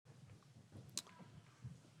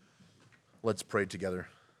Let's pray together.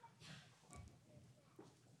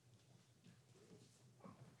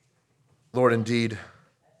 Lord, indeed,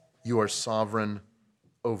 you are sovereign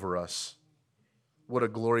over us. What a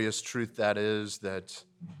glorious truth that is, that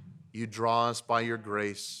you draw us by your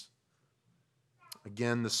grace.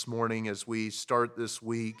 Again, this morning, as we start this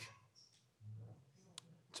week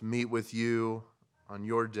to meet with you on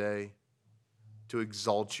your day, to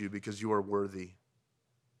exalt you because you are worthy.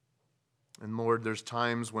 And Lord, there's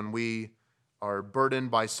times when we are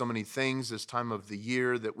burdened by so many things this time of the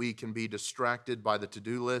year that we can be distracted by the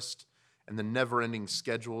to-do list and the never-ending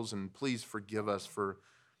schedules. And please forgive us for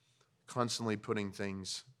constantly putting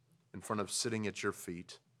things in front of sitting at your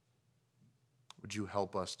feet. Would you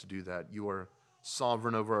help us to do that? You are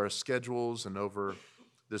sovereign over our schedules and over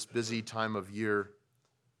this busy time of year.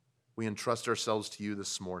 We entrust ourselves to you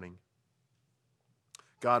this morning.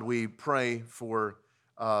 God, we pray for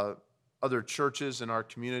other churches in our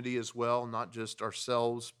community as well, not just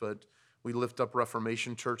ourselves, but we lift up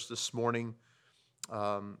Reformation Church this morning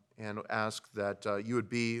and ask that you would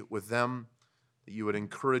be with them, that you would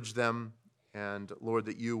encourage them, and Lord,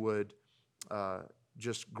 that you would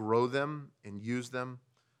just grow them and use them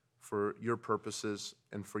for your purposes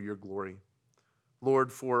and for your glory.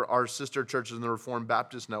 Lord, for our sister churches in the Reformed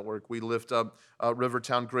Baptist Network, we lift up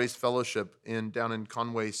Rivertown Grace Fellowship down in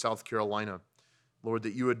Conway, South Carolina. Lord,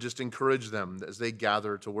 that you would just encourage them as they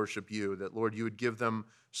gather to worship you, that, Lord, you would give them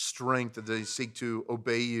strength as they seek to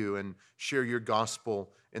obey you and share your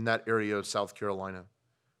gospel in that area of South Carolina.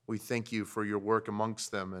 We thank you for your work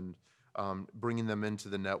amongst them and bringing them into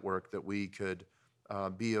the network that we could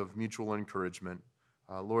be of mutual encouragement.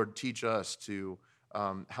 Lord, teach us to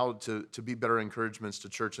how to be better encouragements to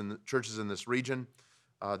churches in this region,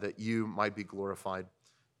 that you might be glorified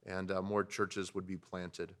and more churches would be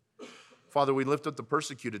planted. Father, we lift up the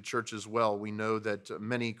persecuted church as well. We know that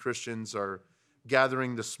many Christians are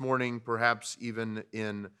gathering this morning, perhaps even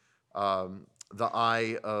in the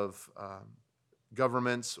eye of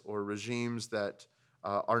governments or regimes that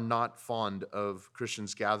are not fond of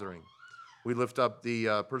Christians gathering. We lift up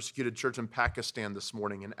the persecuted church in Pakistan this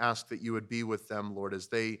morning and ask that you would be with them, Lord, as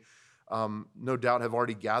they no doubt have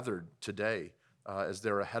already gathered today as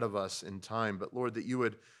they're ahead of us in time. But Lord, that you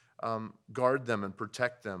would guard them and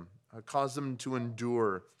protect them, cause them to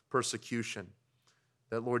endure persecution,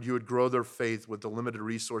 that, Lord, you would grow their faith with the limited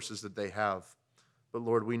resources that they have. But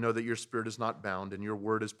Lord, we know that your spirit is not bound and your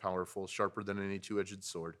word is powerful, sharper than any two-edged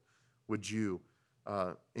sword. Would you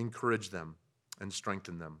encourage them and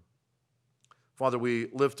strengthen them? Father, we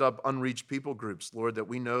lift up unreached people groups, Lord, that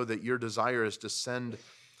we know that your desire is to send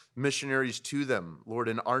missionaries to them, Lord,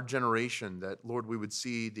 in our generation, that, Lord, we would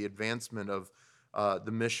see the advancement of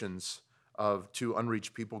the missions to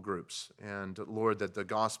unreached people groups. And, Lord, that the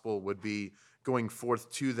gospel would be going forth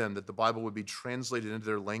to them, that the Bible would be translated into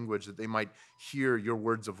their language, that they might hear your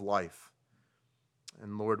words of life.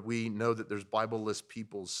 And, Lord, we know that there's Bible-less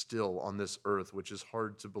peoples still on this earth, which is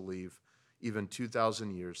hard to believe, even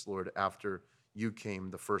 2,000 years, Lord, after you came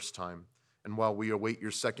the first time. And while we await your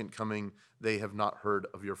second coming, they have not heard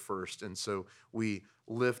of your first. And so we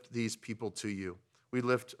lift these people to you. We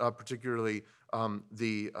lift particularly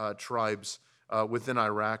the tribes within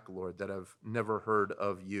Iraq, Lord, that have never heard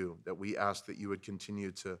of you, that we ask that you would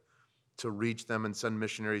continue to reach them and send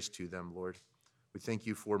missionaries to them, Lord. We thank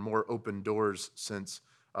you for more open doors since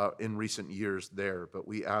in recent years there, but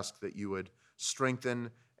we ask that you would strengthen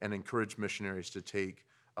and encourage missionaries to take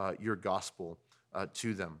your gospel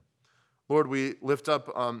to them. Lord, we lift up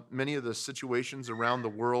many of the situations around the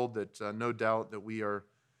world that no doubt that we are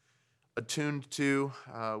attuned to.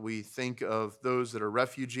 We think of those that are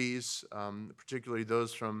refugees, particularly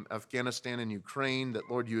those from Afghanistan and Ukraine, that,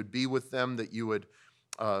 Lord, you would be with them, that you would,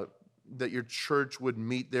 that your church would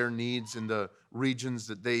meet their needs in the regions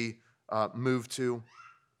that they move to.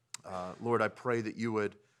 Lord, I pray that you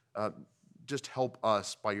would just help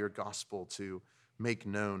us by your gospel to make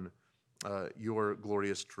known your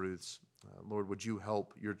glorious truths. Lord, would you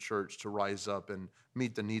help your church to rise up and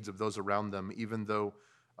meet the needs of those around them, even though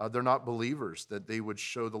they're not believers, that they would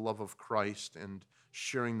show the love of Christ and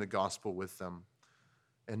sharing the gospel with them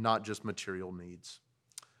and not just material needs.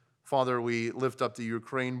 Father, we lift up the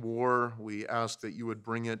Ukraine war. We ask that you would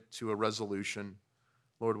bring it to a resolution.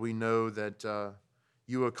 Lord, we know that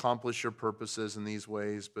you accomplish your purposes in these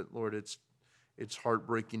ways, but Lord, it's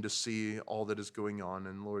heartbreaking to see all that is going on.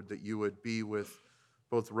 And Lord, that you would be with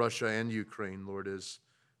both Russia and Ukraine, Lord, as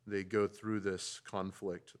they go through this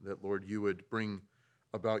conflict, that, Lord, you would bring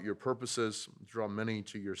about your purposes, draw many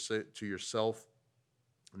to yourself,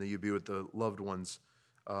 and that you be with the loved ones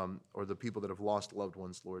or the people that have lost loved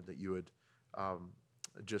ones, Lord, that you would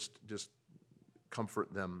just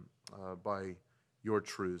comfort them by your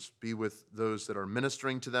truths. Be with those that are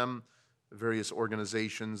ministering to them, various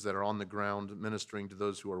organizations that are on the ground ministering to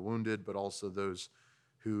those who are wounded, but also those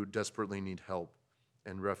who desperately need help,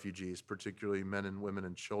 and refugees, particularly men and women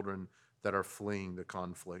and children that are fleeing the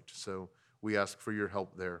conflict. So we ask for your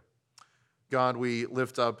help there. God, we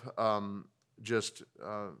lift up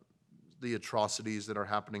the atrocities that are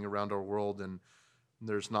happening around our world, and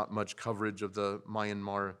there's not much coverage of the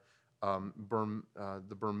Myanmar,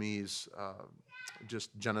 the Burmese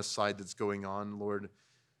just genocide that's going on. Lord,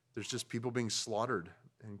 there's just people being slaughtered.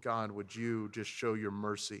 And God, would you just show your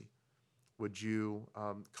mercy? Would you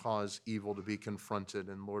cause evil to be confronted?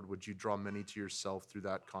 And Lord, would you draw many to yourself through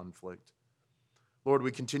that conflict? Lord,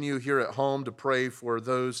 we continue here at home to pray for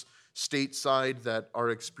those stateside that are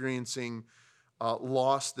experiencing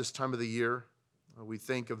loss this time of the year. We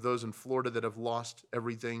think of those in Florida that have lost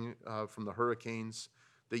everything from the hurricanes,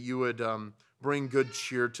 that you would bring good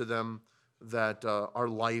cheer to them, that our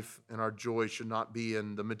life and our joy should not be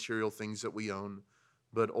in the material things that we own,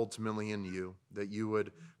 but ultimately in you, that you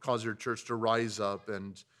would cause your church to rise up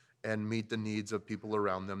and meet the needs of people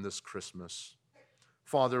around them this Christmas.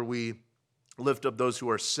 Father, we lift up those who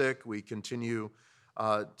are sick. We continue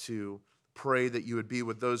to pray that you would be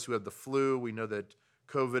with those who have the flu. We know that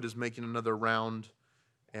COVID is making another round,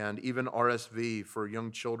 and even RSV for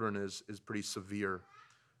young children is pretty severe.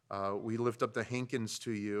 We lift up the Hankins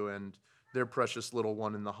to you and their precious little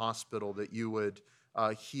one in the hospital, that you would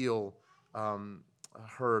heal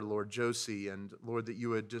her, Lord, Josie, and Lord, that you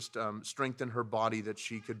would just strengthen her body, that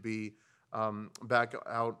she could be back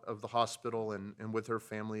out of the hospital and with her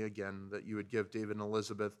family again, that you would give David and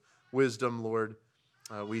Elizabeth wisdom, Lord.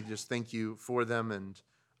 We just thank you for them, and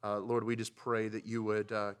Lord, we just pray that you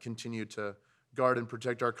would continue to guard and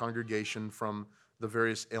protect our congregation from the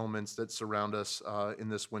various ailments that surround us in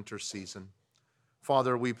this winter season.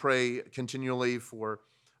 Father, we pray continually for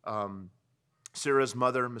Sarah's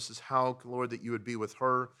mother, Mrs. Hauk, Lord, that you would be with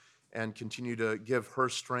her and continue to give her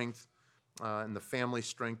strength and the family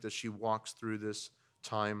strength as she walks through this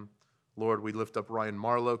time. Lord, we lift up Ryan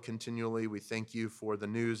Marlowe continually. We thank you for the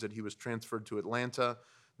news that he was transferred to Atlanta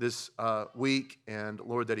this week, and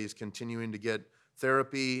Lord, that he's continuing to get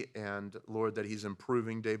therapy, and Lord, that he's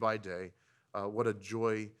improving day by day. What a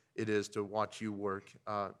joy it is to watch you work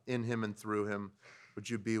in him and through him. Would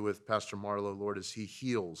you be with Pastor Marlowe, Lord, as he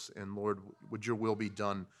heals, and Lord, would your will be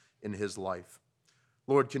done in his life.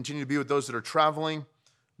 Lord, continue to be with those that are traveling,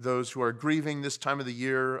 those who are grieving this time of the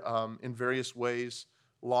year in various ways,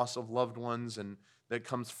 loss of loved ones, and that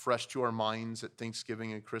comes fresh to our minds at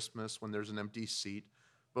Thanksgiving and Christmas when there's an empty seat.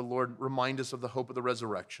 But Lord, remind us of the hope of the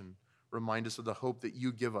resurrection. Remind us of the hope that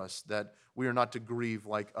you give us, that we are not to grieve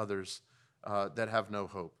like others that have no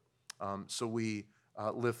hope. So we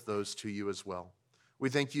lift those to you as well. We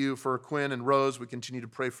thank you for Quinn and Rose. We continue to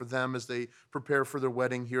pray for them as they prepare for their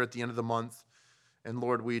wedding here at the end of the month. And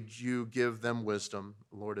Lord, would you give them wisdom,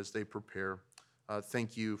 Lord, as they prepare.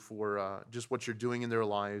 Thank you for just what you're doing in their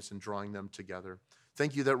lives and drawing them together.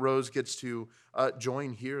 Thank you that Rose gets to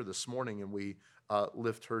join here this morning, and we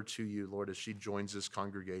lift her to you, Lord, as she joins this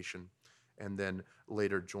congregation and then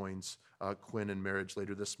later joins Quinn in marriage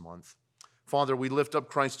later this month. Father, we lift up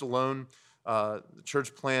Christ Alone, the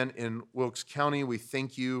church plant in Wilkes County. We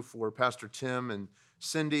thank you for Pastor Tim and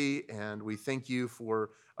Cindy, and we thank you for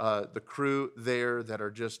the crew there that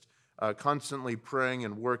are just constantly praying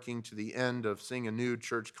and working to the end of seeing a new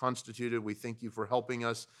church constituted. We thank you for helping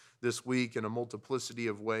us this week in a multiplicity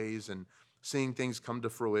of ways and seeing things come to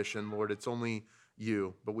fruition. Lord, it's only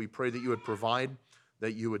you, but we pray that you would provide,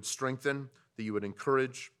 that you would strengthen, that you would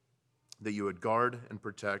encourage, that you would guard and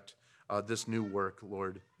protect this new work,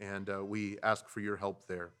 Lord, and we ask for your help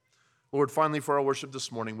there. Lord, finally, for our worship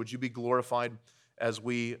this morning, would you be glorified as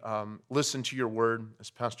we listen to your word,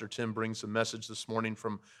 as Pastor Tim brings a message this morning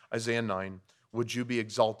from Isaiah 9. Would you be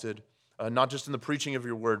exalted, not just in the preaching of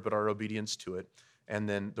your word, but our obedience to it, and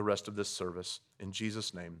then the rest of this service. In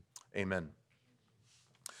Jesus' name, amen.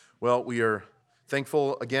 Well, we are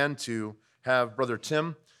thankful again to have Brother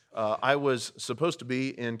Tim. I was supposed to be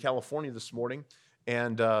in California this morning,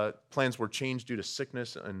 and plans were changed due to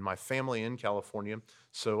sickness and my family in California,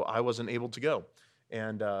 so I wasn't able to go.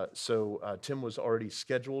 And so Tim was already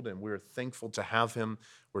scheduled, and we're thankful to have him.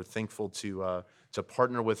 We're thankful to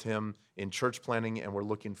partner with him in church planning, and we're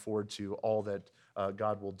looking forward to all that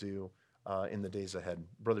God will do in the days ahead.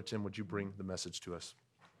 Brother Tim, would you bring the message to us?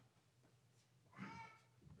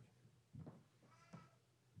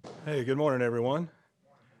 Hey, good morning, everyone.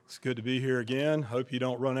 It's good to be here again. Hope you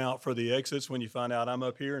don't run out for the exits when you find out I'm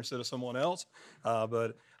up here instead of someone else.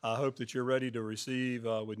 But I hope that you're ready to receive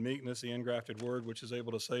with meekness the engrafted word, which is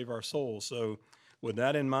able to save our souls. So with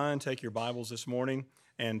that in mind, take your Bibles this morning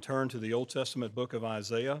and turn to the Old Testament book of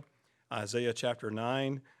Isaiah, Isaiah chapter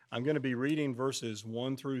 9. I'm going to be reading verses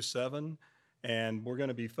 1 through 7, and we're going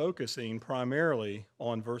to be focusing primarily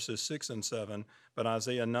on verses 6 and 7, but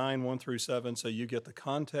Isaiah 9, 1 through 7, so you get the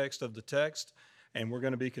context of the text. And we're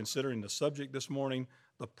going to be considering the subject this morning,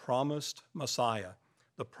 the promised Messiah.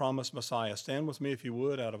 The promised Messiah. Stand with me if you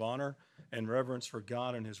would, out of honor and reverence for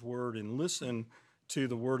God and his word, and listen to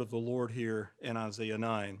the word of the Lord here in Isaiah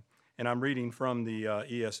 9. And I'm reading from the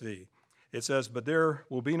ESV. It says, "But there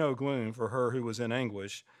will be no gloom for her who was in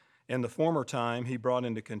anguish. In the former time he brought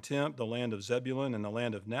into contempt the land of Zebulun and the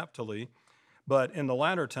land of Naphtali. But in the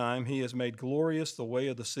latter time he has made glorious the way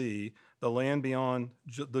of the sea, the land beyond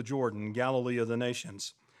the Jordan, Galilee of the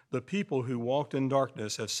nations. The people who walked in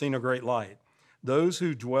darkness have seen a great light. Those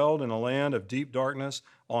who dwelled in a land of deep darkness,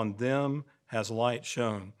 on them has light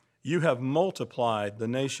shone. You have multiplied the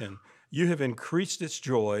nation. You have increased its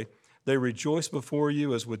joy. They rejoice before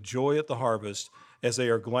you as with joy at the harvest, as they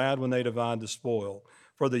are glad when they divide the spoil.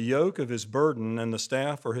 For the yoke of his burden and the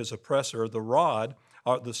staff for his oppressor,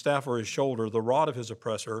 the staff for his shoulder, the rod of his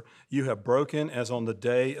oppressor, you have broken as on the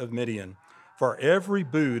day of Midian. For every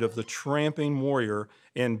boot of the tramping warrior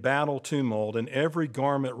in battle tumult and every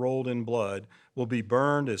garment rolled in blood will be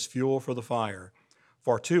burned as fuel for the fire.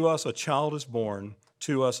 For to us a child is born,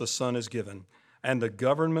 to us a son is given, and the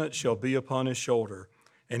government shall be upon his shoulder,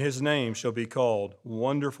 and his name shall be called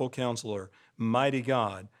Wonderful Counselor, Mighty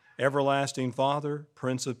God, Everlasting Father,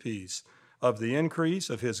 Prince of Peace. Of the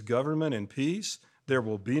increase of his government and peace there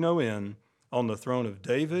will be no end, on the throne of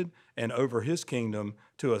David and over his kingdom,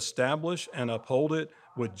 to establish and uphold it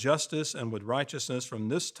with justice and with righteousness from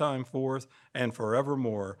this time forth and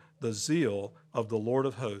forevermore. The zeal of the Lord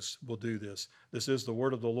of hosts will do this." This is the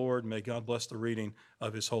word of the Lord. May God bless the reading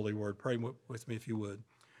of his holy word. Pray with me if you would.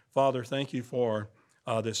 Father, thank you for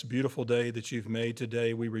this beautiful day that you've made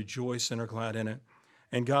today. We rejoice and are glad in it.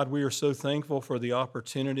 And God, we are so thankful for the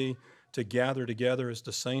opportunity to gather together as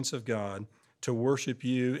the saints of God, to worship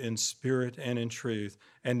you in spirit and in truth,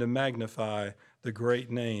 and to magnify the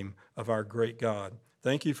great name of our great God.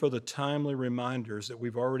 Thank you for the timely reminders that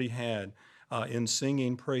we've already had in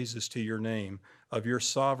singing praises to your name, of your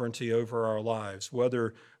sovereignty over our lives,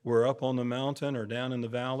 whether we're up on the mountain or down in the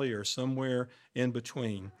valley or somewhere in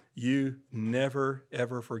between. You never,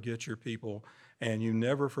 ever forget your people, and you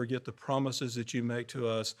never forget the promises that you make to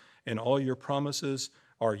us, and all your promises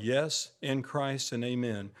are yes in Christ and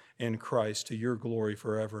amen in Christ, to your glory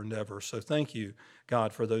forever and ever. So thank you,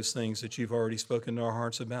 God, for those things that you've already spoken to our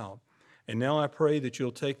hearts about. And now I pray that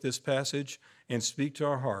you'll take this passage and speak to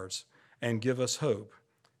our hearts and give us hope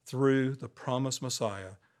through the promised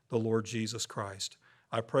Messiah, the Lord Jesus Christ.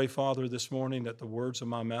 I pray, Father, this morning that the words of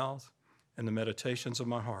my mouth and the meditations of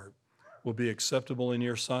my heart will be acceptable in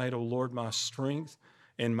your sight, O Lord, my strength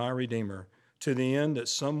and my Redeemer, to the end that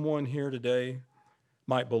someone here today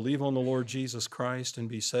might believe on the Lord Jesus Christ and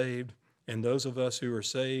be saved, and those of us who are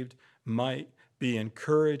saved might be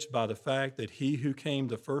encouraged by the fact that he who came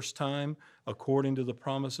the first time, according to the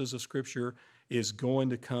promises of Scripture, is going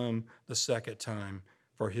to come the second time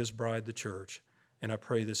for his bride, the church. And I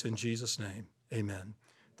pray this in Jesus' name. Amen.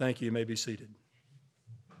 Thank you. You may be seated.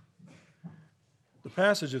 The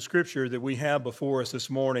passage of Scripture that we have before us this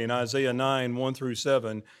morning, Isaiah 9, 1 through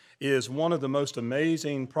 7, is one of the most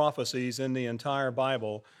amazing prophecies in the entire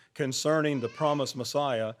Bible concerning the promised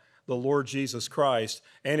Messiah, the Lord Jesus Christ,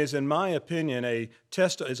 and is, in my opinion,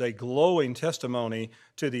 is a glowing testimony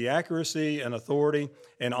to the accuracy and authority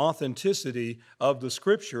and authenticity of the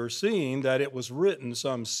Scripture, seeing that it was written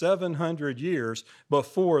some 700 years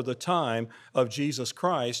before the time of Jesus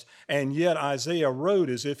Christ, and yet Isaiah wrote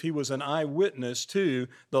as if he was an eyewitness to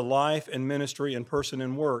the life and ministry and person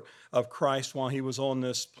and work of Christ while he was on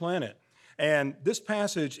this planet. And this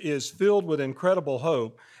passage is filled with incredible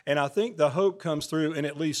hope, and I think the hope comes through in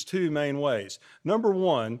at least two main ways. Number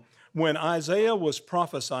one, when Isaiah was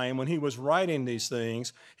prophesying, when he was writing these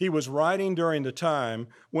things, he was writing during the time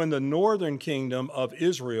when the northern kingdom of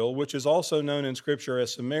Israel, which is also known in Scripture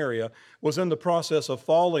as Samaria, was in the process of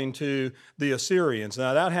falling to the Assyrians.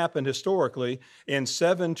 Now, that happened historically in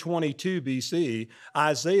 722 BC.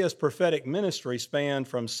 Isaiah's prophetic ministry spanned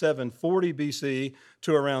from 740 BC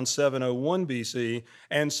to around 701 BC.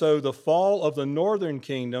 And so the fall of the northern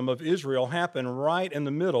kingdom of Israel happened right in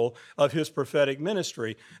the middle of his prophetic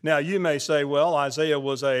ministry. Now, you may say, well, Isaiah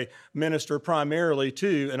was a minister primarily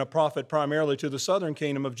to, and a prophet primarily to the southern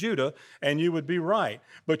kingdom of Judah, and you would be right.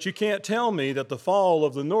 But you can't tell me that the fall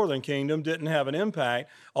of the northern kingdom didn't have an impact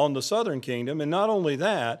on the southern kingdom. And not only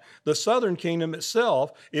that, the southern kingdom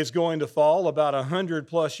itself is going to fall about 100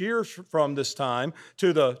 plus years from this time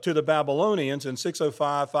to the Babylonians in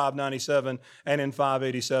 605, 597, and in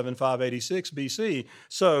 587, 586 BC.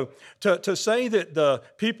 So to say that the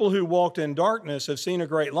people who walked in darkness have seen a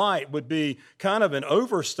great light would be kind of an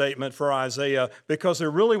overstatement for Isaiah, because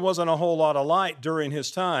there really wasn't a whole lot of light during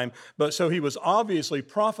his time. But so he was obviously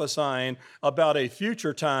prophesying about a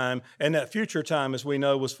future time, and that future time, as we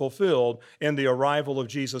know, was fulfilled in the arrival of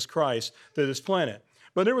Jesus Christ to this planet.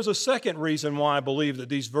 But there was a second reason why I believe that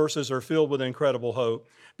these verses are filled with incredible hope,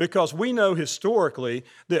 because we know historically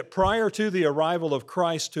that prior to the arrival of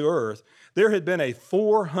Christ to earth, there had been a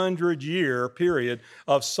 400-year period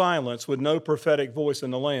of silence with no prophetic voice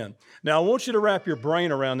in the land. Now, I want you to wrap your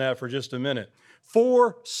brain around that for just a minute.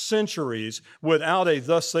 4 centuries without a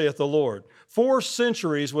thus saith the Lord. 4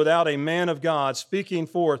 centuries without a man of God speaking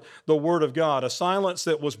forth the word of God. A silence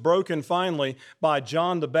that was broken finally by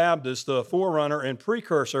John the Baptist, the forerunner and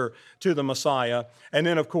precursor to the Messiah. And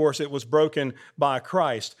then, of course, it was broken by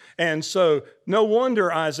Christ. And so no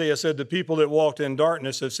wonder Isaiah said, the people that walked in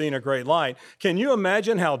darkness have seen a great light. Can you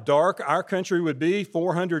imagine how dark our country would be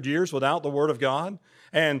 400 years without the word of God?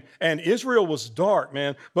 And Israel was dark,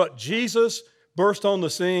 man, but Jesus burst on the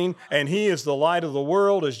scene, and he is the light of the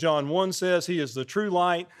world. As John 1 says, he is the true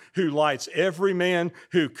light who lights every man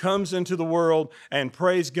who comes into the world. And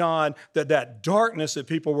praise God that darkness that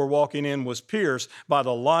people were walking in was pierced by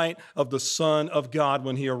the light of the Son of God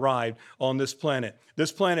when he arrived on this planet.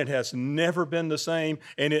 This planet has never been the same,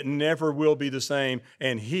 and it never will be the same.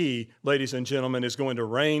 And he, ladies and gentlemen, is going to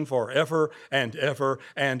reign forever and ever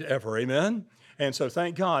and ever. Amen? And so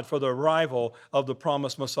thank God for the arrival of the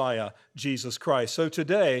promised Messiah, Jesus Christ. So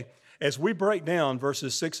today, as we break down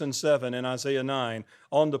verses 6 and 7 in Isaiah 9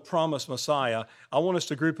 on the promised Messiah, I want us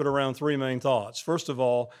to group it around 3 main thoughts. First of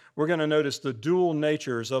all, we're going to notice the dual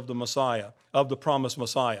natures of the Messiah, of the promised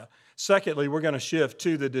Messiah. Secondly, we're going to shift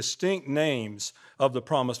to the distinct names of the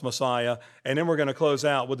promised Messiah. And then we're going to close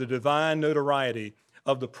out with the divine notoriety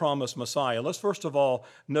of the promised Messiah. Let's first of all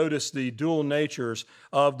notice the dual natures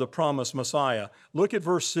of the promised Messiah. Look at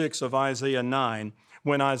verse 6 of Isaiah 9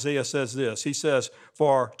 when Isaiah says this. He says,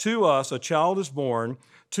 "For to us a child is born,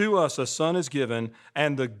 to us a son is given,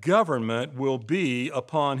 and the government will be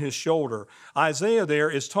upon his shoulder." Isaiah there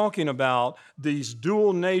is talking about these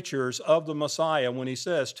dual natures of the Messiah when he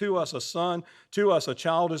says, to us a son, to us a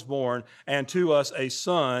child is born, and to us a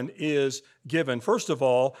son is given. First of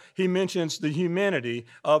all, he mentions the humanity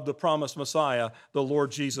of the promised Messiah, the Lord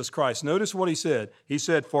Jesus Christ. Notice what he said. He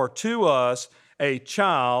said, "For to us a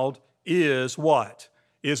child is" what?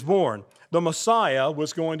 Is born. The Messiah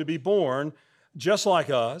was going to be born just like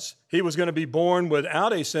us. He was going to be born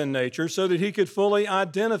without a sin nature so that he could fully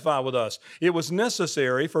identify with us. It was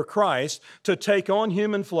necessary for Christ to take on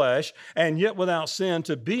human flesh and yet without sin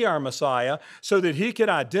to be our Messiah so that he could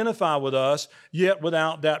identify with us yet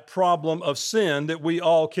without that problem of sin that we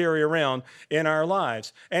all carry around in our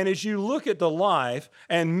lives. And as you look at the life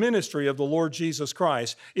and ministry of the Lord Jesus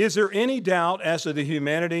Christ, is there any doubt as to the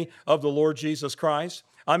humanity of the Lord Jesus Christ?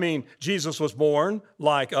 I mean, Jesus was born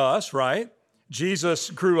like us, right? Jesus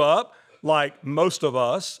grew up like most of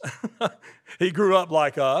us. He grew up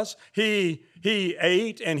like us. He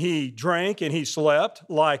ate and he drank and he slept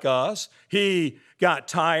like us. He got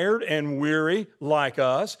tired and weary like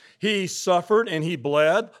us. He suffered and he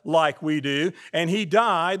bled like we do. And he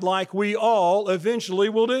died like we all eventually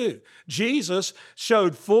will do. Jesus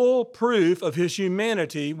showed full proof of his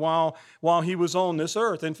humanity while he was on this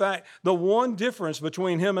earth. In fact, the one difference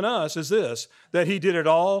between him and us is this, that he did it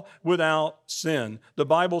all without sin. The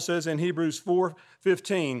Bible says in Hebrews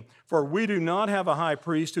 4:15, "For we do not have a high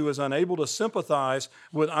priest who is unable to sympathize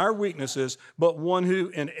with our weaknesses, but one who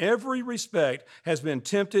in every respect has been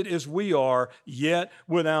tempted as we are, yet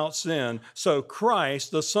without sin. So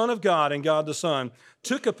Christ, the Son of God and God the Son,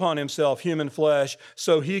 took upon himself human flesh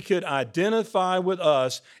so he could identify with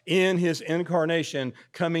us in his incarnation,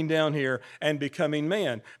 coming down here and becoming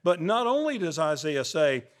man." But not only does Isaiah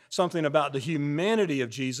say something about the humanity of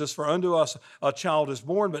Jesus, "For unto us a child is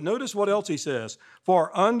born," but notice what else he says.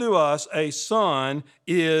 "For unto us a son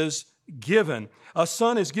is given." A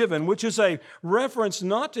son is given, which is a reference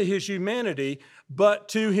not to his humanity, but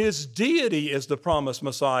to his deity as the promised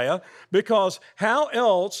Messiah, because how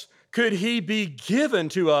else could he be given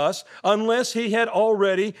to us unless he had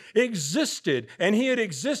already existed? And he had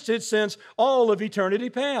existed since all of eternity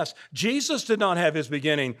past. Jesus did not have his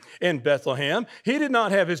beginning in Bethlehem. He did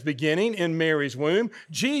not have his beginning in Mary's womb.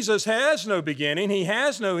 Jesus has no beginning. He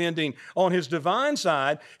has no ending on his divine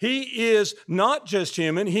side. He is not just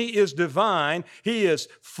human. He is divine. He is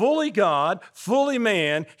fully God, fully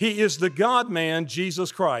man. He is the God-man,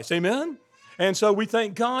 Jesus Christ. Amen? And so we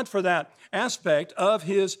thank God for that aspect of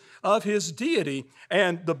his deity.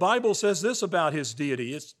 And the Bible says this about his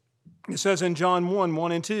deity. It says in John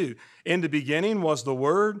 1:1-2, in the beginning was the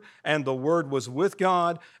Word, and the Word was with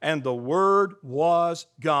God, and the Word was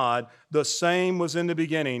God. The same was in the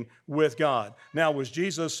beginning with God. Now, was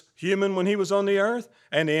Jesus human when he was on the earth?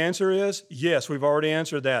 And the answer is yes. We've already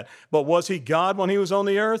answered that. But was he God when he was on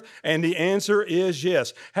the earth? And the answer is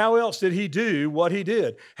yes. How else did he do what he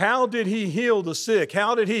did? How did he heal the sick?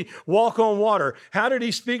 How did he walk on water? How did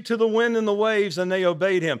he speak to the wind and the waves and they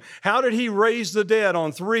obeyed him? How did he raise the dead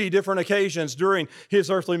on 3 different occasions during his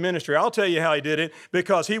earthly ministry? I'll tell you how he did it,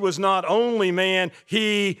 because he was not only man,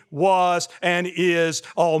 he was and is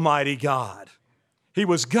Almighty God. He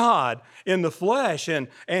was God in the flesh, and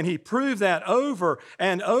he proved that over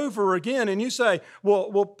and over again. And you say,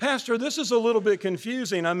 well, Pastor, this is a little bit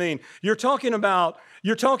confusing. I mean, you're talking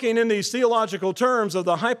in these theological terms of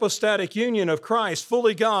the hypostatic union of Christ,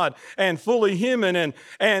 fully God and fully human, and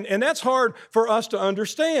that's hard for us to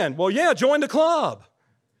understand. Well, yeah, join the club.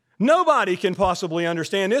 Nobody can possibly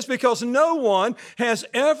understand this because no one has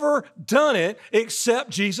ever done it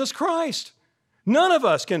except Jesus Christ. None of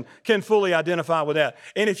us can fully identify with that.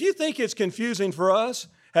 And if you think it's confusing for us,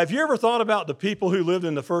 have you ever thought about the people who lived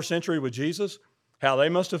in the first century with Jesus? How they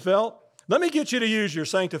must have felt? Let me get you to use your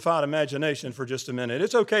sanctified imagination for just a minute.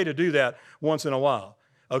 It's okay to do that once in a while.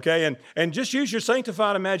 Okay, and just use your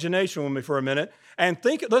sanctified imagination with me for a minute and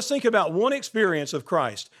let's think about one experience of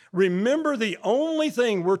Christ. Remember the only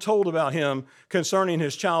thing we're told about him concerning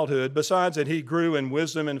his childhood, besides that he grew in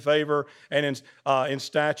wisdom and favor and in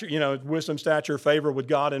stature, wisdom, stature, favor with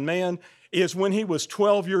God and man, is when he was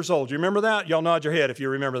 12 years old. Do you remember that? Y'all nod your head if you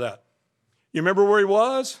remember that. You remember where he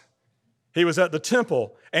was? He was at the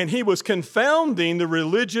temple, and he was confounding the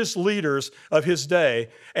religious leaders of his day.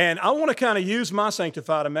 And I want to kind of use my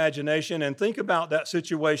sanctified imagination and think about that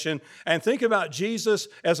situation and think about Jesus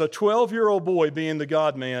as a 12-year-old boy being the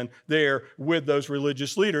God-man there with those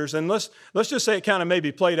religious leaders. And let's just say it kind of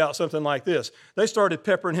maybe played out something like this. They started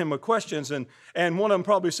peppering him with questions, and one of them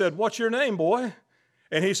probably said, "What's your name, boy?"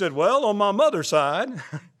 And he said, "Well, on my mother's side,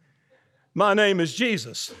 my name is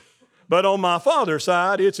Jesus. But on my father's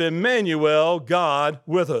side, it's Emmanuel, God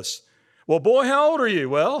with us." "Well, boy, how old are you?"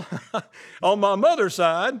 "Well, on my mother's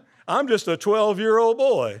side, I'm just a 12-year-old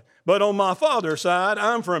boy. But on my father's side,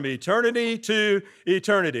 I'm from eternity to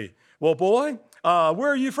eternity." "Well, boy,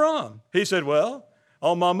 where are you from?" He said, "Well,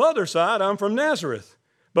 on my mother's side, I'm from Nazareth.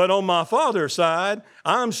 But on my father's side,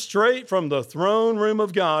 I'm straight from the throne room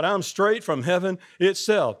of God. I'm straight from heaven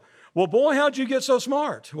itself." "Well, boy, how'd you get so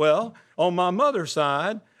smart?" "Well, on my mother's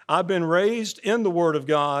side, I've been raised in the Word of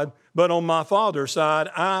God, but on my father's side,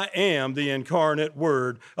 I am the incarnate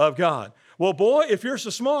Word of God." "Well, boy, if you're so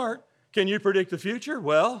smart, can you predict the future?"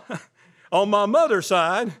 "Well, on my mother's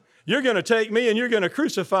side, you're going to take me and you're going to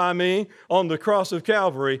crucify me on the cross of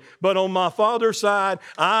Calvary, but on my father's side,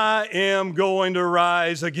 I am going to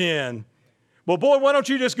rise again." "Well, boy, why don't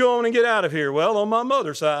you just go on and get out of here?" "Well, on my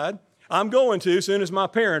mother's side, I'm going to as soon as my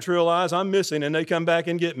parents realize I'm missing and they come back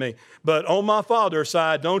and get me. But on my father's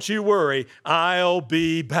side, don't you worry, I'll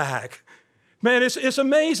be back." Man, it's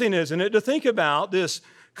amazing, isn't it, to think about this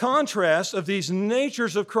contrast of these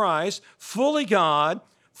natures of Christ, fully God,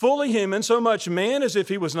 fully human, so much man as if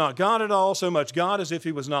he was not God at all, so much God as if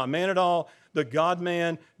he was not man at all, the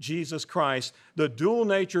God-man, Jesus Christ, the dual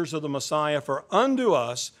natures of the Messiah. "For unto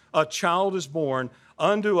us a child is born,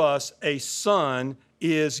 unto us a son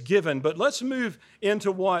is given." But let's move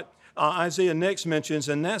into what Isaiah next mentions,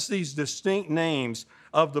 and that's these distinct names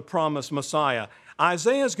of the promised Messiah.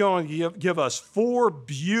 Isaiah is going to give us 4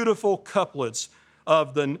 beautiful couplets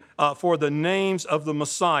for the names of the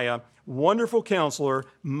Messiah: Wonderful Counselor,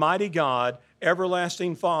 Mighty God,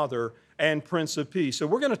 Everlasting Father, and Prince of Peace. So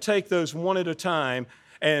we're going to take those one at a time,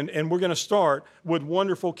 and we're going to start with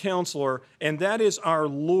Wonderful Counselor, and that is our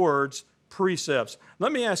Lord's precepts.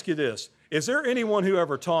 Let me ask you this. Is there anyone who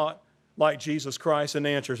ever taught like Jesus Christ? And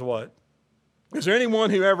the answer is what? Is there anyone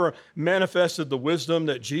who ever manifested the wisdom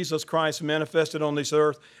that Jesus Christ manifested on this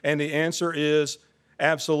earth? And the answer is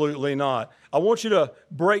absolutely not. I want you to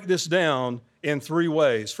break this down in 3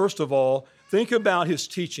 ways. First of all, think about his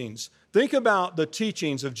teachings. Think about the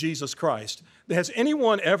teachings of Jesus Christ. Has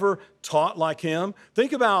anyone ever taught like him?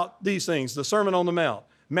 Think about these things, the Sermon on the Mount,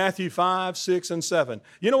 Matthew 5, 6, and 7.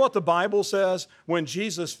 You know what the Bible says when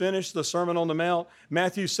Jesus finished the Sermon on the Mount?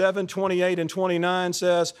 Matthew 7, 28 and 29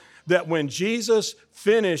 says that when Jesus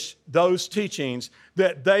finished those teachings,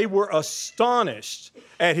 that they were astonished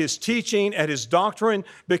at his teaching, at his doctrine,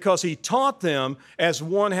 because he taught them as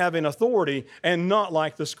one having authority and not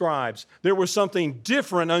like the scribes. There was something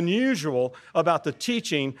different, unusual about the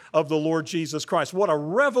teaching of the Lord Jesus Christ. What a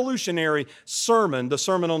revolutionary sermon the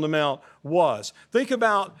Sermon on the Mount was. Think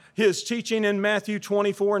about his teaching in Matthew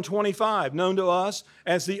 24 and 25, known to us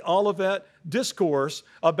as the Olivet Discourse,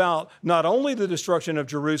 about not only the destruction of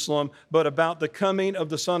Jerusalem, but about the coming of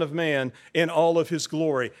the Son of Man in all of his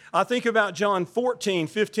glory. I think about John 14,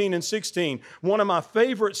 15, and 16, one of my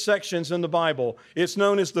favorite sections in the Bible. It's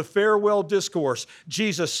known as the Farewell Discourse.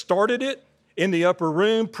 Jesus started it in the upper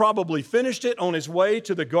room, probably finished it on his way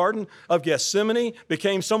to the Garden of Gethsemane,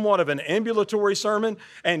 became somewhat of an ambulatory sermon,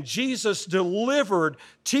 and Jesus delivered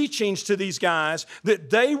teachings to these guys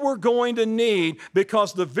that they were going to need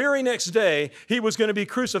because the very next day he was going to be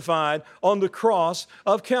crucified on the cross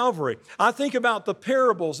of Calvary. I think about the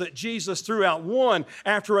parables that Jesus threw out one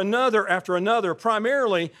after another,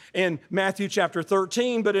 primarily in Matthew chapter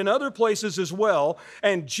 13, but in other places as well.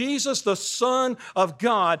 And Jesus, the Son of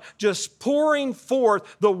God, just pouring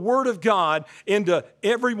forth the Word of God into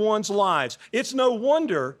everyone's lives. It's no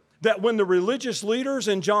wonder that when the religious leaders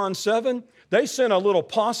in John 7, they sent a little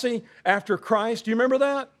posse after Christ. Do you remember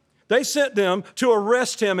that? They sent them to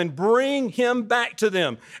arrest him and bring him back to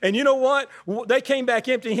them. And you know what? They came back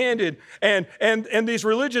empty-handed. And these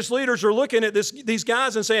religious leaders are looking at these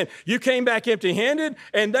guys and saying, you came back empty-handed?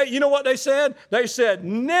 And you know what they said? They said,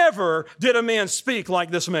 never did a man speak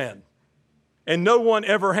like this man. And no one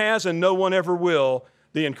ever has and no one ever will.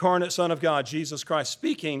 The incarnate Son of God, Jesus Christ,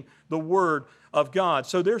 speaking the Word of God.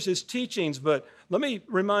 So there's his teachings, but let me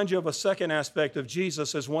remind you of a second aspect of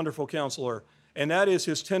Jesus as wonderful counselor, and that is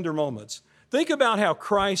his tender moments. Think about how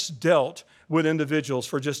Christ dealt with individuals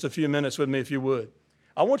for just a few minutes with me, if you would.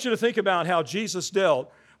 I want you to think about how Jesus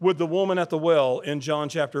dealt with the woman at the well in John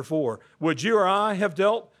chapter 4. Would you or I have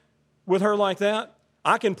dealt with her like that?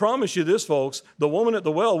 I can promise you this, folks, the woman at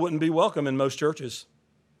the well wouldn't be welcome in most churches.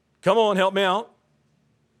 Come on, help me out.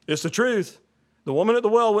 It's the truth. The woman at the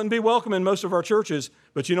well wouldn't be welcome in most of our churches.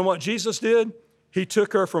 But you know what Jesus did? He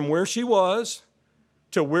took her from where she was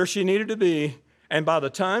to where she needed to be. And by the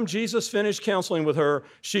time Jesus finished counseling with her,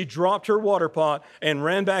 she dropped her water pot and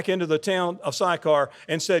ran back into the town of Sychar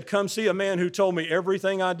and said, come see a man who told me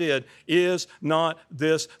everything I did. Is not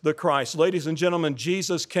this the Christ? Ladies and gentlemen,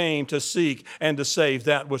 Jesus came to seek and to save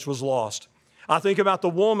that which was lost. I think about the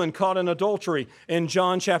woman caught in adultery in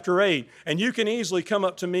John chapter 8. And you can easily come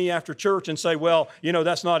up to me after church and say, well, you know,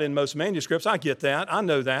 that's not in most manuscripts. I get that. I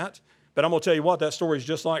know that. But I'm going to tell you what, that story is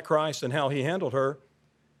just like Christ and how he handled her.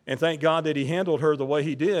 And thank God that he handled her the way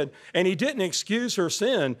he did. And he didn't excuse her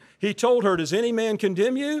sin. He told her, does any man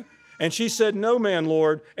condemn you? And she said, no man,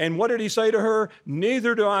 Lord. And what did he say to her?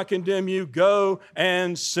 Neither do I condemn you. Go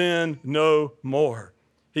and sin no more.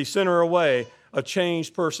 He sent her away, a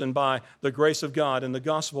changed person by the grace of God and the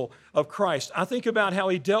gospel of Christ. I think about how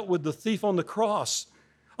he dealt with the thief on the cross,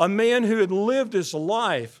 a man who had lived his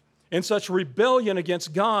life in such rebellion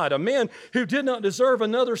against God, a man who did not deserve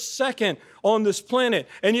another second on this planet.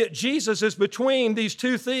 And yet Jesus is between these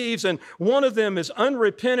two thieves, and one of them is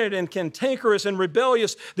unrepentant and cantankerous and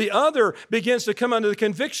rebellious. The other begins to come under the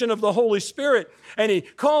conviction of the Holy Spirit, and he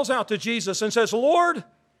calls out to Jesus and says, Lord,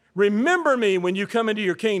 remember me when you come into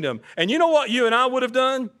your kingdom. And you know what you and I would have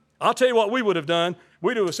done? I'll tell you what we would have done.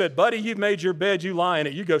 We'd have said, buddy, you've made your bed, you lie in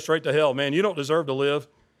it, you go straight to hell, man. You don't deserve to live.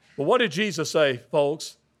 But what did Jesus say,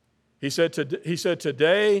 folks? He said,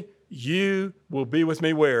 today you will be with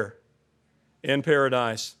me where? In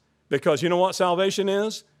paradise. Because you know what salvation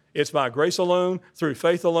is? It's by grace alone, through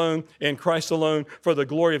faith alone, in Christ alone, for the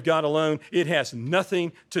glory of God alone. It has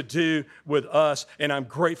nothing to do with us, and I'm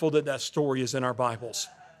grateful that that story is in our Bibles.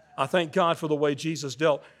 I thank God for the way Jesus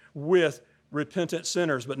dealt with repentant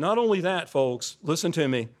sinners. But not only that, folks, listen to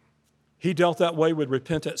me. He dealt that way with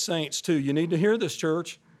repentant saints too. You need to hear this,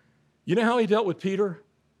 church. You know how he dealt with Peter?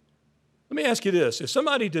 Let me ask you this. If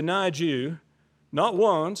somebody denied you, not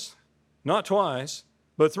once, not twice,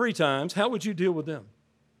 but 3 times, how would you deal with them?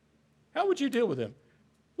 How would you deal with them?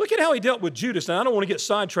 Look at how he dealt with Judas. Now, I don't want to get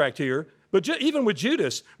sidetracked here, But even with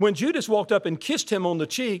Judas, when Judas walked up and kissed him on the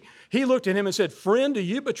cheek, he looked at him and said, "Friend, do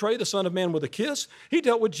you betray the Son of Man with a kiss?" He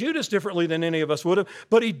dealt with Judas differently than any of us would have,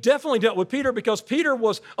 but he definitely dealt with Peter because Peter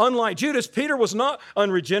was, unlike Judas, Peter was not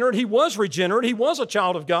unregenerate. He was regenerate. He was a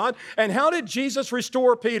child of God. And how did Jesus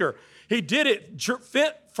restore Peter? He did it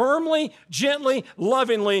firmly, gently,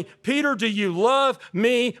 lovingly. "Peter, do you love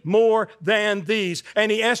me more than these?"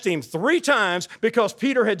 And he asked him 3 times because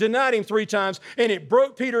Peter had denied him 3 times, and it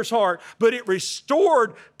broke Peter's heart, but it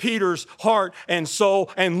restored Peter's heart and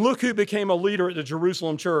soul. And look who became a leader at the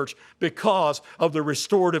Jerusalem church because of the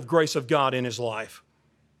restorative grace of God in his life.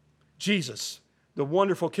 Jesus, the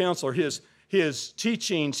wonderful counselor, his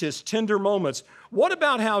teachings, his tender moments. What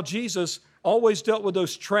about how Jesus always dealt with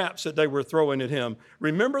those traps that they were throwing at him?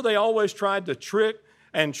 Remember, they always tried to trick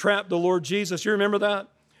and trap the Lord Jesus. You remember that?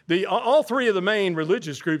 All 3 of the main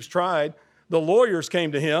religious groups tried. The lawyers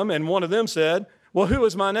came to him, and one of them said, "Well, who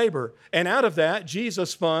is my neighbor?" And out of that, Jesus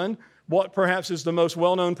spun what perhaps is the most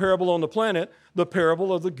well-known parable on the planet, the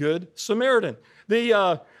parable of the Good Samaritan.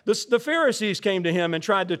 The Pharisees came to him and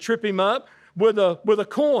tried to trip him up with a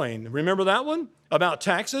coin. Remember that one? About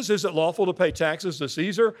taxes. Is it lawful to pay taxes to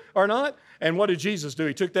Caesar or not? And what did Jesus do?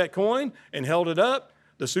 He took that coin and held it up.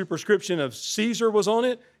 The superscription of Caesar was on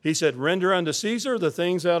it. He said, "Render unto Caesar the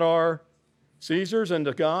things that are Caesar's, and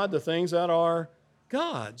to God the things that are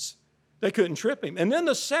God's." They couldn't trip him. And then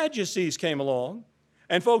the Sadducees came along.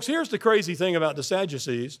 And folks, here's the crazy thing about the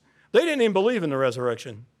Sadducees. They didn't even believe in the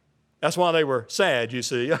resurrection. That's why they were sad, you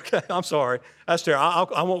see. Okay, I'm sorry. That's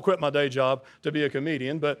terrible. I won't quit my day job to be a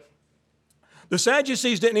comedian, but the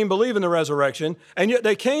Sadducees didn't even believe in the resurrection, and yet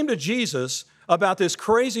they came to Jesus about this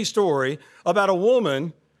crazy story about a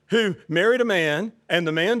woman who married a man, and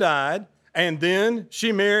the man died, and then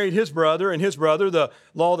she married his brother, and his brother,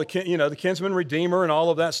 the kinsman redeemer and all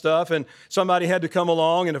of that stuff, and somebody had to come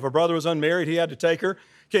along, and if a brother was unmarried, he had to take her.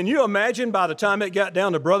 Can you imagine by the time it got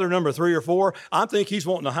down to brother number 3 or 4, I think he's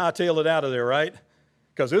wanting to hightail it out of there, right?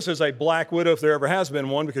 Because this is a black widow if there ever has been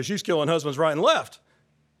one, because she's killing husbands right and left.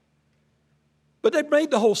 But they made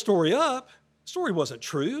the whole story up. The story wasn't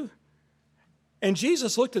true. And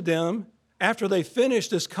Jesus looked at them after they finished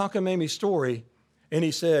this cockamamie story, and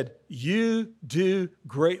he said, "You do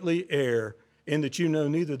greatly err in that you know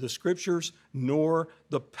neither the Scriptures nor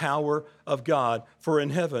the power of God. For in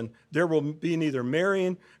heaven there will be neither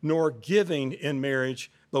marrying nor giving in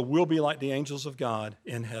marriage, but will be like the angels of God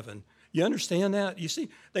in heaven." You understand that? You see,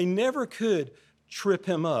 they never could trip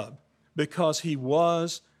him up because he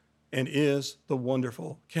was and is the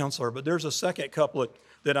wonderful counselor. But there's a second couplet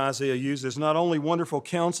that Isaiah uses. Not only wonderful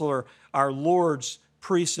counselor, our Lord's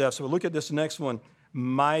precepts. But look at this next one,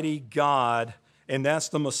 mighty God, and that's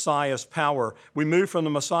the Messiah's power. We move from the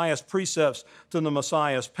Messiah's precepts to the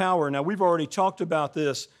Messiah's power. Now, we've already talked about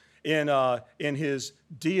this in his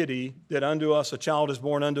deity, that unto us a child is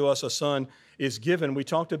born, unto us a son is given. We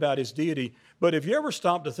talked about his deity. But have you ever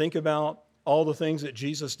stopped to think about all the things that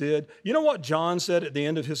Jesus did? You know what John said at the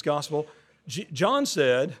end of his gospel? John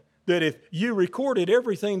said that if you recorded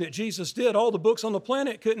everything that Jesus did, all the books on the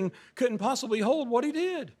planet couldn't possibly hold what he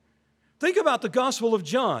did. Think about the Gospel of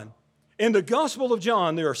John. In the Gospel of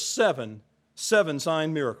John, there are seven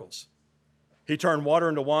sign miracles. He turned water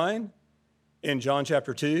into wine in John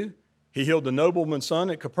chapter 2. He healed the nobleman's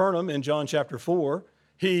son at Capernaum in John chapter 4.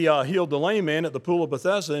 He healed the lame man at the pool of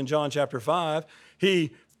Bethesda in John chapter 5.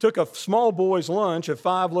 He took a small boy's lunch of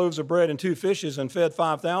 5 loaves of bread and 2 fishes and fed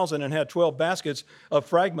 5,000 and had 12 baskets of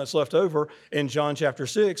fragments left over in John chapter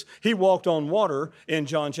 6. He walked on water in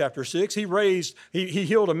John chapter 6. He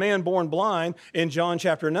healed a man born blind in John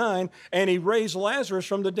chapter 9, and he raised Lazarus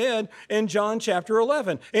from the dead in John chapter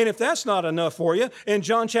 11. And if that's not enough for you, in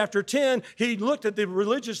John chapter 10, he looked at the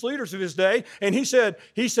religious leaders of his day, and he said,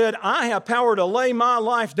 "I have power to lay my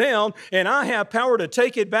life down, and I have power to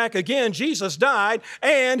take it back again." Jesus died,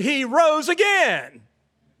 and he rose again.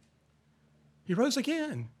 He rose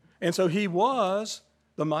again. And so he was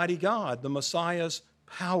the mighty God, the Messiah's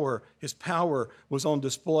power. His power was on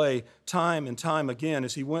display time and time again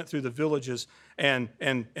as he went through the villages and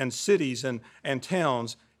cities and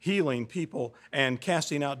towns, healing people and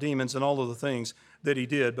casting out demons and all of the things that he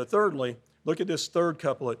did. But thirdly, look at this third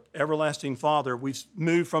couplet, everlasting Father. We've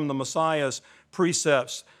moved from the Messiah's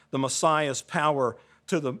precepts, the Messiah's power,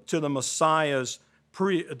 to the Messiah's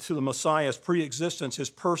pre-existence, his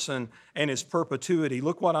person, and his perpetuity.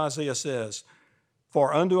 Look what Isaiah says.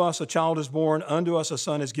 "For unto us a child is born, unto us a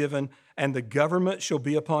son is given, and the government shall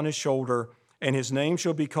be upon his shoulder, and his name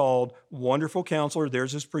shall be called Wonderful Counselor,"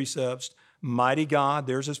 there's his precepts, "Mighty God,"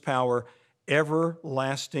 there's his power,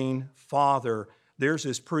 "Everlasting Father," There's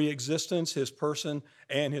his pre-existence, his person,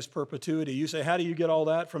 and his perpetuity. You say, how do you get all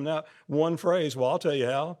that from that one phrase? Well, I'll tell you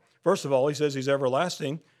how. First of all, he says he's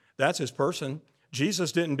everlasting. That's his person.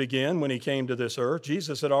 Jesus didn't begin when he came to this earth.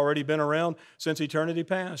 Jesus had already been around since eternity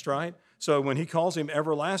past, right? So when he calls him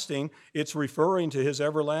everlasting, it's referring to his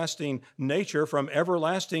everlasting nature. From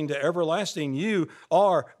everlasting to everlasting, you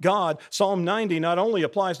are God. Psalm 90 not only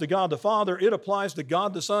applies to God the Father, it applies to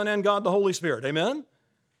God the Son and God the Holy Spirit. Amen?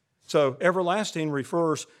 So everlasting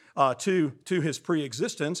refers to his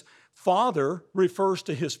preexistence. Father refers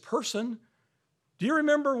to his person. Do you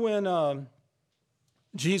remember when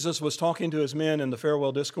Jesus was talking to his men in the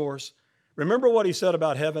farewell discourse? Remember what he said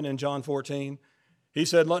about heaven in John 14? He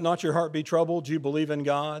said, let not your heart be troubled. You believe in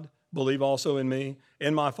God, believe also in me.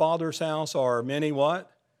 In my Father's house are many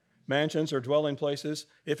what? Mansions or dwelling places.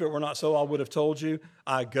 If it were not so, I would have told you.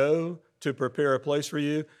 I go to prepare a place for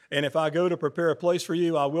you. And if I go to prepare a place for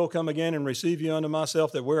you, I will come again and receive you unto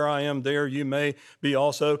myself, that where I am, there you may be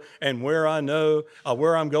also. And where I know,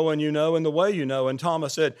 where I'm going, you know, and the way you know. And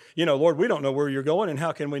Thomas said, Lord, we don't know where you're going, and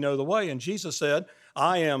how can we know the way? And Jesus said,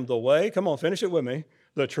 I am the way. Come on, finish it with me.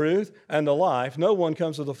 The truth and the life. No one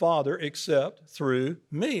comes to the Father except through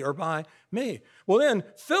me or by me. Well, then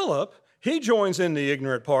Philip, he joins in the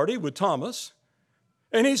ignorant party with Thomas,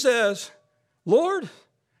 and he says, Lord,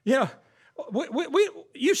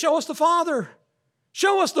 you show us the Father.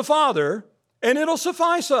 Show us the Father, and it'll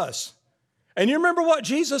suffice us. And you remember what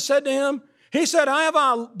Jesus said to him? He said, have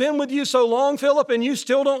I been with you so long, Philip, and you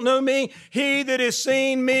still don't know me? He that has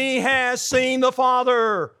seen me has seen the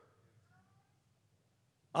Father.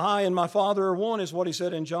 I and my Father are one, is what he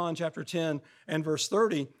said in John chapter 10 and verse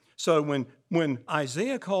 30. So when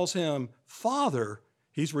Isaiah calls him Father,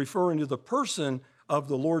 he's referring to the person of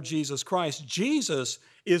the Lord Jesus Christ. Jesus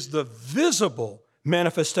is the visible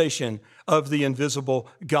manifestation of the invisible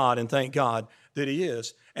God, and thank God that he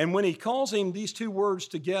is. And when he calls him these two words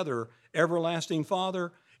together, everlasting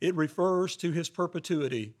Father, it refers to his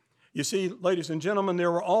perpetuity. You see, ladies and gentlemen,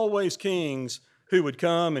 there were always kings who would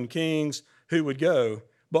come and kings who would go.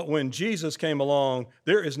 But when Jesus came along,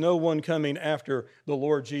 there is no one coming after the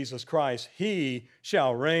Lord Jesus Christ. He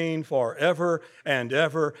shall reign forever and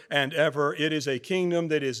ever and ever. It is a kingdom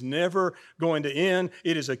that is never going to end.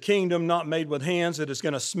 It is a kingdom not made with hands that is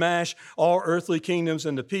going to smash all earthly kingdoms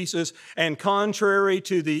into pieces. And contrary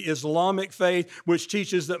to the Islamic faith, which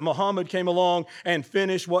teaches that Muhammad came along and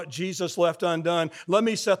finished what Jesus left undone, let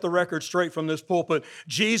me set the record straight from this pulpit.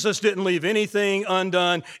 Jesus didn't leave anything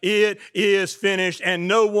undone. It is finished, and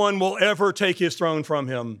no one will ever take his throne from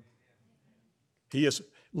him. He is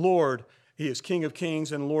Lord. He is King of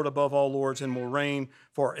kings and Lord above all lords, and will reign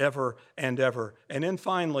forever and ever. And then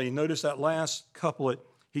finally, notice that last couplet.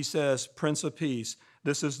 He says, Prince of Peace.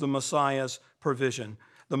 This is the Messiah's provision.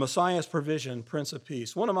 The Messiah's provision, Prince of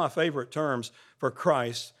Peace. One of my favorite terms for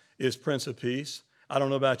Christ is Prince of Peace. I don't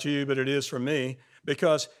know about you, but it is for me,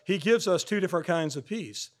 because he gives us two different kinds of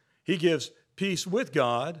peace. He gives peace with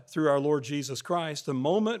God through our Lord Jesus Christ. The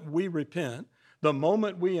moment we repent, the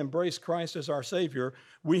moment we embrace Christ as our Savior,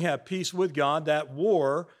 we have peace with God. That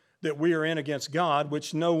war that we are in against God,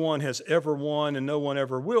 which no one has ever won and no one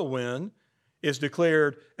ever will win, is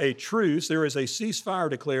declared a truce. There is a ceasefire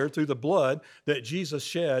declared through the blood that Jesus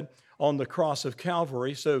shed on the cross of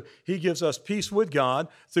Calvary. So he gives us peace with God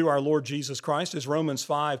through our Lord Jesus Christ, as Romans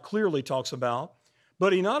 5 clearly talks about.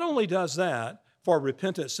 But he not only does that for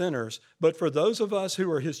repentant sinners, but for those of us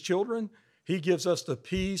who are his children, he gives us the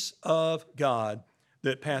peace of God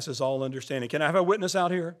that passes all understanding. Can I have a witness out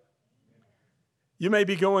here? You may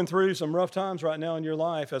be going through some rough times right now in your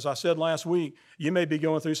life. As I said last week, you may be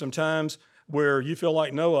going through some times where you feel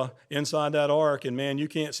like Noah inside that ark, and man, you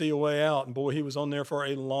can't see a way out. And boy, he was on there for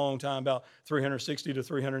a long time, about 360 to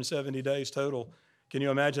 370 days total. Can you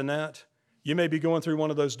imagine that? You may be going through one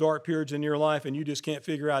of those dark periods in your life and you just can't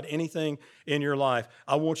figure out anything in your life.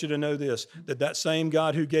 I want you to know this, that same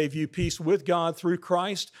God who gave you peace with God through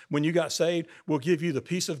Christ when you got saved will give you the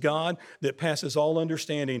peace of God that passes all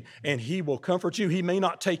understanding, and he will comfort you. He may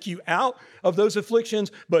not take you out of those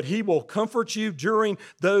afflictions, but he will comfort you during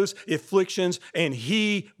those afflictions, and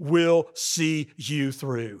he will see you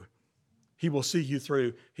through. He will see you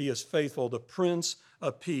through. He is faithful, the Prince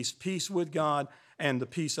of Peace, peace with God and the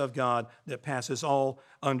peace of God that passes all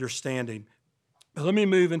understanding. But let me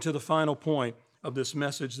move into the final point of this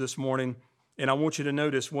message this morning, and I want you to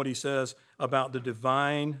notice what he says about the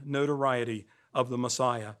divine notoriety of the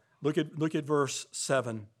Messiah. Look at verse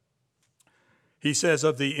 7. He says,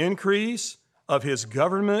 of the increase of his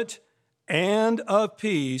government and of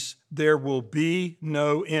peace, there will be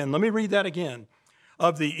no end. Let me read that again.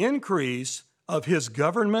 Of the increase of his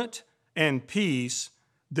government and peace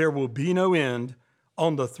there will be no end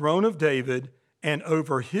on the throne of David and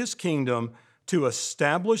over his kingdom, to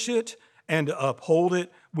establish it and to uphold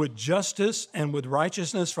it with justice and with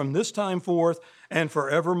righteousness from this time forth and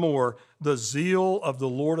forevermore. The zeal of the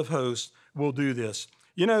Lord of hosts will do this.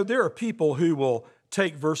 You know, there are people who will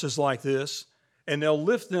take verses like this and they'll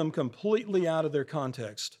lift them completely out of their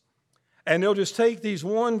context. And they'll just take these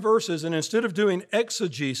one verses, and instead of doing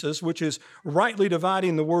exegesis, which is rightly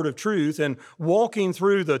dividing the word of truth and walking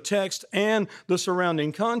through the text and the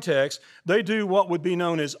surrounding context, they do what would be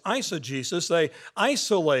known as eisegesis. They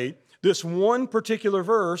isolate this one particular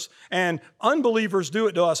verse, and unbelievers do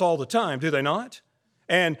it to us all the time, do they not?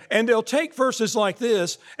 And they'll take verses like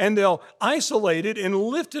this and they'll isolate it and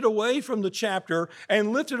lift it away from the chapter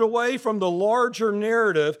and lift it away from the larger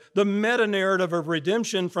narrative, the meta-narrative of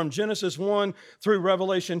redemption from Genesis 1 through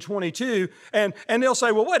Revelation 22. And they'll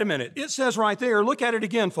say, well, wait a minute. It says right there, look at it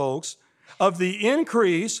again, folks, of the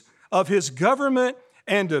increase of his government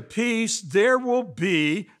and of peace, there will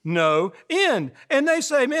be no end. And they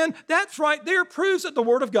say, man, that's right there proves that the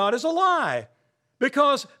word of God is a lie,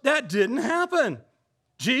 because that didn't happen.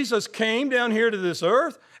 Jesus came down here to this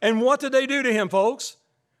earth, and what did they do to him, folks?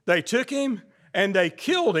 They took him and they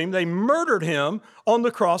killed him. They murdered him on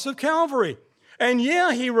the cross of Calvary. And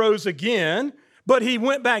yeah, he rose again, but he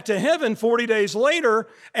went back to heaven 40 days later.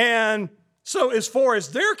 And so as far as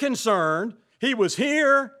they're concerned, he was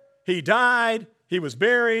here, he died, he was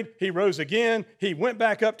buried, he rose again, he went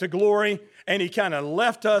back up to glory, and he kind of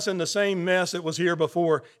left us in the same mess that was here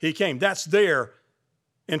before he came. That's their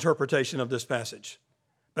interpretation of this passage.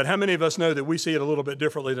 But how many of us know that we see it a little bit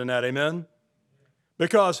differently than that, amen?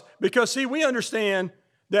 Because see, we understand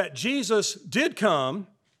that Jesus did come,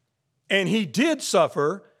 and he did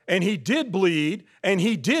suffer, and he did bleed, and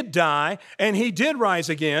he did die, and he did rise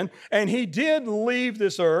again, and he did leave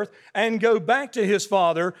this earth and go back to his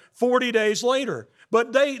Father 40 days later.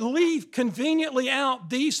 But they leave conveniently out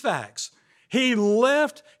these facts. He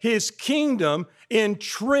left his kingdom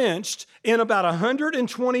entrenched in about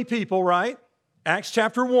 120 people, right? Acts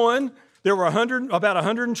chapter 1, there were about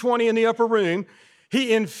 120 in the upper room.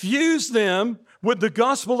 He infused them with the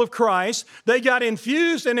gospel of Christ. They got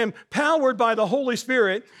infused and empowered by the Holy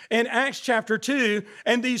Spirit in Acts chapter 2.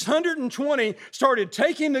 And these 120 started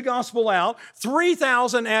taking the gospel out.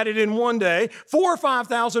 3,000 added in one day. 4,000 or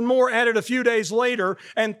 5,000 more added a few days later.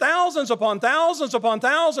 And thousands upon thousands upon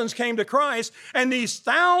thousands came to Christ. And these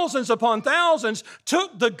thousands upon thousands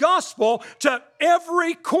took the gospel to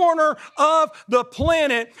every corner of the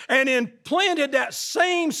planet and implanted that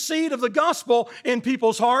same seed of the gospel in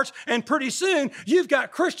people's hearts. And pretty soon, you've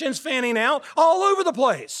got Christians fanning out all over the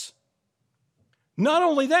place. Not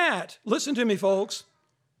only that, listen to me, folks.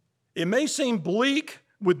 It may seem bleak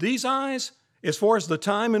with these eyes as far as the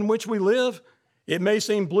time in which we live. It may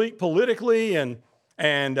seem bleak politically and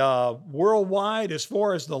worldwide as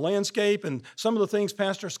far as the landscape and some of the things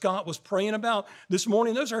Pastor Scott was praying about this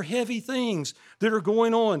morning. Those are heavy things that are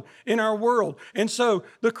going on in our world. And so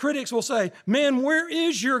the critics will say, man, where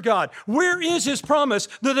is your God? Where is his promise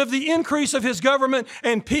that of the increase of his government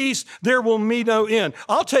and peace, there will be no end?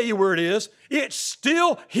 I'll tell you where it is. It's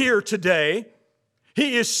still here today.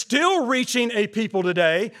 He is still reaching a people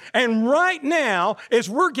today. And right now, as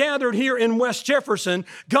we're gathered here in West Jefferson,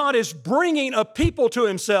 God is bringing a people to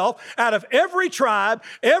himself out of every tribe,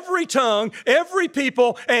 every tongue, every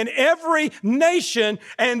people, and every nation.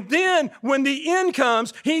 And then when the end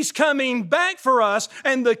comes, he's coming back for us,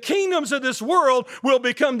 and the kingdoms of this world will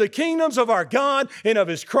become the kingdoms of our God and of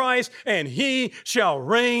his Christ, and he shall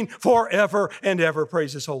reign forever and ever.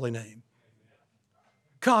 Praise his holy name.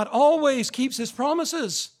 God always keeps his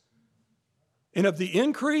promises. And of the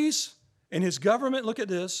increase in his government, look at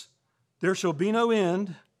this, there shall be no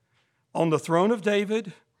end on the throne of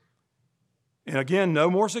David. And again,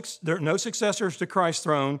 no successors to Christ's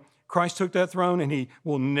throne. Christ took that throne and he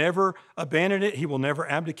will never abandon it. He will never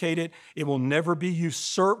abdicate it. It will never be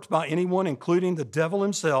usurped by anyone, including the devil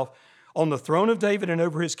himself, on the throne of David and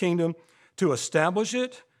over his kingdom, to establish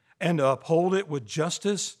it and to uphold it with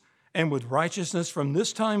justice and with righteousness from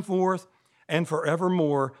this time forth and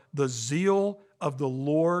forevermore. The zeal of the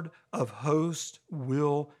Lord of hosts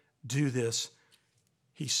will do this.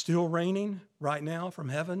 He's still reigning right now from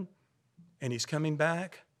heaven, and he's coming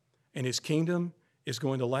back, and his kingdom is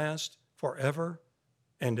going to last forever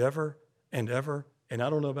and ever and ever. And I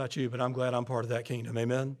don't know about you, but I'm glad I'm part of that kingdom.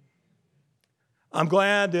 Amen? I'm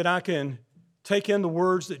glad that I can take in the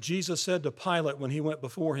words that Jesus said to Pilate when he went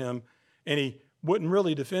before him, and he wouldn't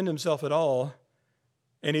really defend himself at all.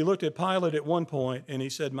 And he looked at Pilate at one point and he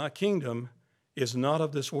said, my kingdom is not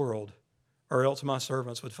of this world, or else my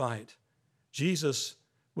servants would fight. Jesus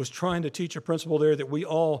was trying to teach a principle there that we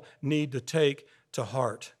all need to take to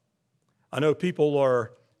heart. I know people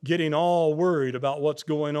are getting all worried about what's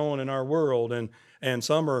going on in our world, and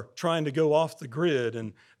some are trying to go off the grid,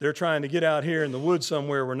 and they're trying to get out here in the woods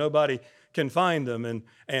somewhere where nobody can find them,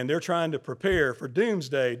 and they're trying to prepare for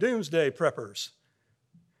doomsday preppers.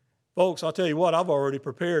 Folks, I'll tell you what, I've already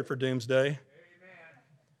prepared for doomsday.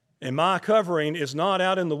 And my covering is not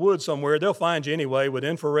out in the woods somewhere. They'll find you anyway with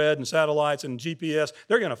infrared and satellites and GPS.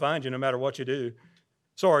 They're going to find you no matter what you do.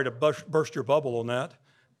 Sorry to burst your bubble on that.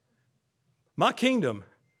 My kingdom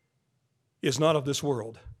is not of this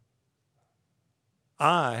world.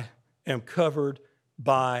 I am covered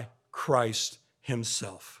by Christ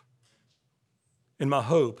himself. And my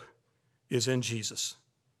hope is in Jesus.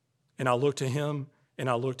 And I look to him, and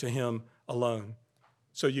I look to him alone.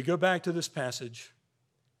 So you go back to this passage,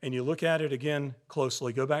 and you look at it again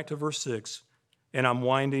closely. Go back to verse 6, and I'm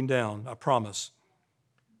winding down, I promise.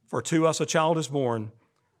 For to us a child is born,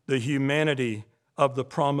 the humanity of the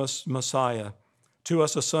promised Messiah. To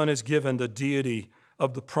us a son is given, the deity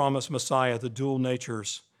of the promised Messiah, the dual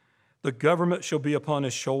natures. The government shall be upon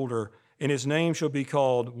his shoulder, and his name shall be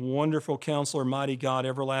called Wonderful Counselor, Mighty God,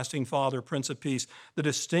 Everlasting Father, Prince of Peace. The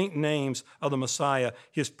distinct names of the Messiah,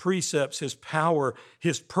 his precepts, his power,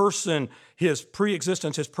 his person, his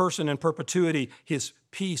preexistence, his person in perpetuity, his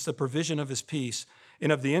peace, the provision of his peace.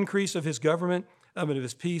 And of the increase of his government, of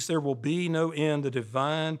his peace, there will be no end, the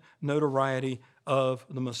divine notoriety of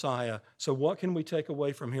the Messiah. So what can we take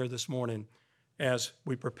away from here this morning as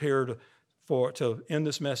we prepare to end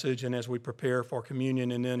this message and as we prepare for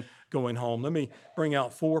communion and then going home? Let me bring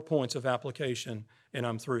out 4 points of application, and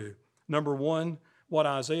I'm through. Number one, what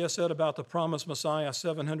Isaiah said about the promised Messiah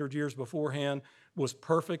 700 years beforehand was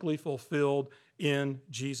perfectly fulfilled in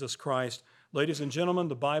Jesus Christ. Ladies and gentlemen,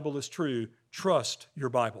 the Bible is true. Trust your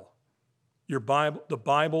Bible. The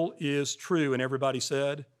Bible is true, and everybody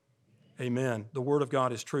said, amen. The Word of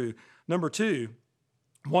God is true. Number two,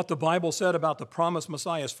 what the Bible said about the promised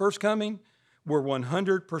Messiah's first coming were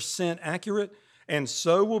 100% accurate, and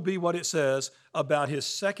so will be what it says about his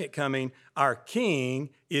second coming. Our King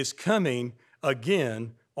is coming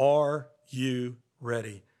again. Are you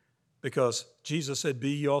ready? Because Jesus said, be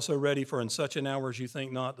ye also ready, for in such an hour as you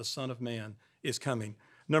think not, the Son of Man is coming.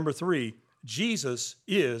 Number three, Jesus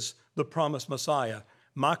is the promised Messiah.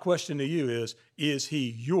 My question to you is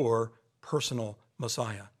he your personal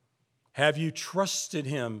Messiah? Have you trusted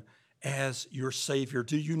him as your Savior?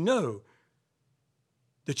 Do you know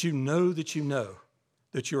that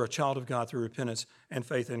you're a child of God through repentance and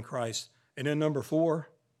faith in Christ? And then number four,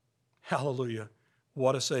 hallelujah,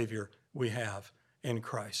 what a Savior we have in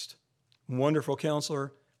Christ. Wonderful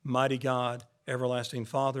Counselor, Mighty God, Everlasting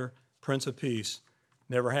Father, Prince of Peace.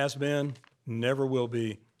 Never has been, never will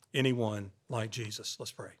be anyone like Jesus.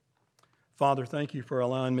 Let's pray. Father, thank you for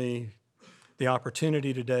allowing me the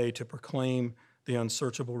opportunity today to proclaim the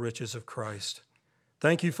unsearchable riches of Christ.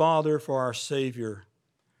 Thank you, Father, for our Savior,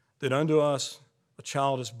 that unto us a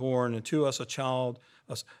child is born, and unto us a child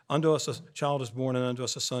is born, and unto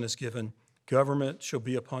us a son is given. Government shall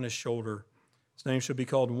be upon his shoulder. His name shall be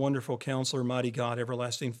called Wonderful Counselor, Mighty God,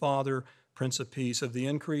 Everlasting Father, Prince of Peace. Of the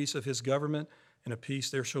increase of his government and of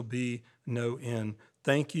peace there shall be no end.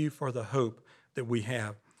 Thank you for the hope that we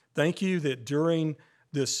have. Thank you that during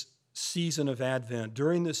this season of Advent,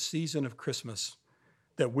 during this season of Christmas,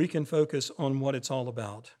 that we can focus on what it's all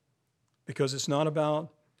about. Because it's not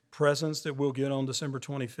about presents that we'll get on December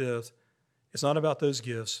 25th. It's not about those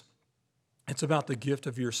gifts. It's about the gift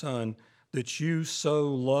of your Son, that you so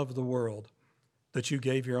love the world, that you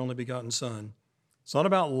gave your only begotten Son. It's not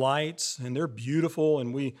about lights, and they're beautiful,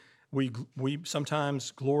 and we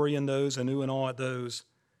sometimes glory in those and ooh and awe at those.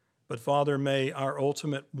 But Father, may our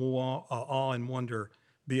ultimate awe and wonder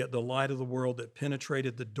be at the light of the world that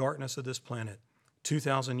penetrated the darkness of this planet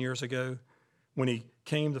 2,000 years ago when he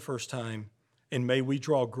came the first time. And may we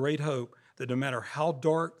draw great hope that no matter how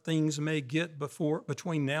dark things may get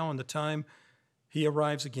between now and the time he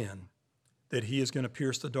arrives again, that he is going to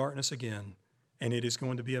pierce the darkness again. And it is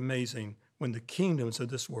going to be amazing when the kingdoms of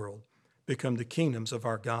this world become the kingdoms of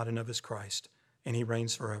our God and of his Christ, and he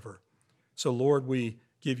reigns forever. So, Lord, we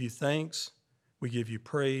give you thanks, we give you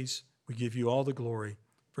praise, we give you all the glory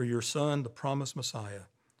for your Son, the promised Messiah,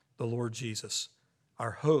 the Lord Jesus.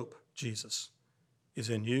 Our hope, Jesus, is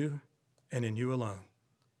in you and in you alone.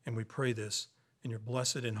 And we pray this in your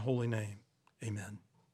blessed and holy name. Amen.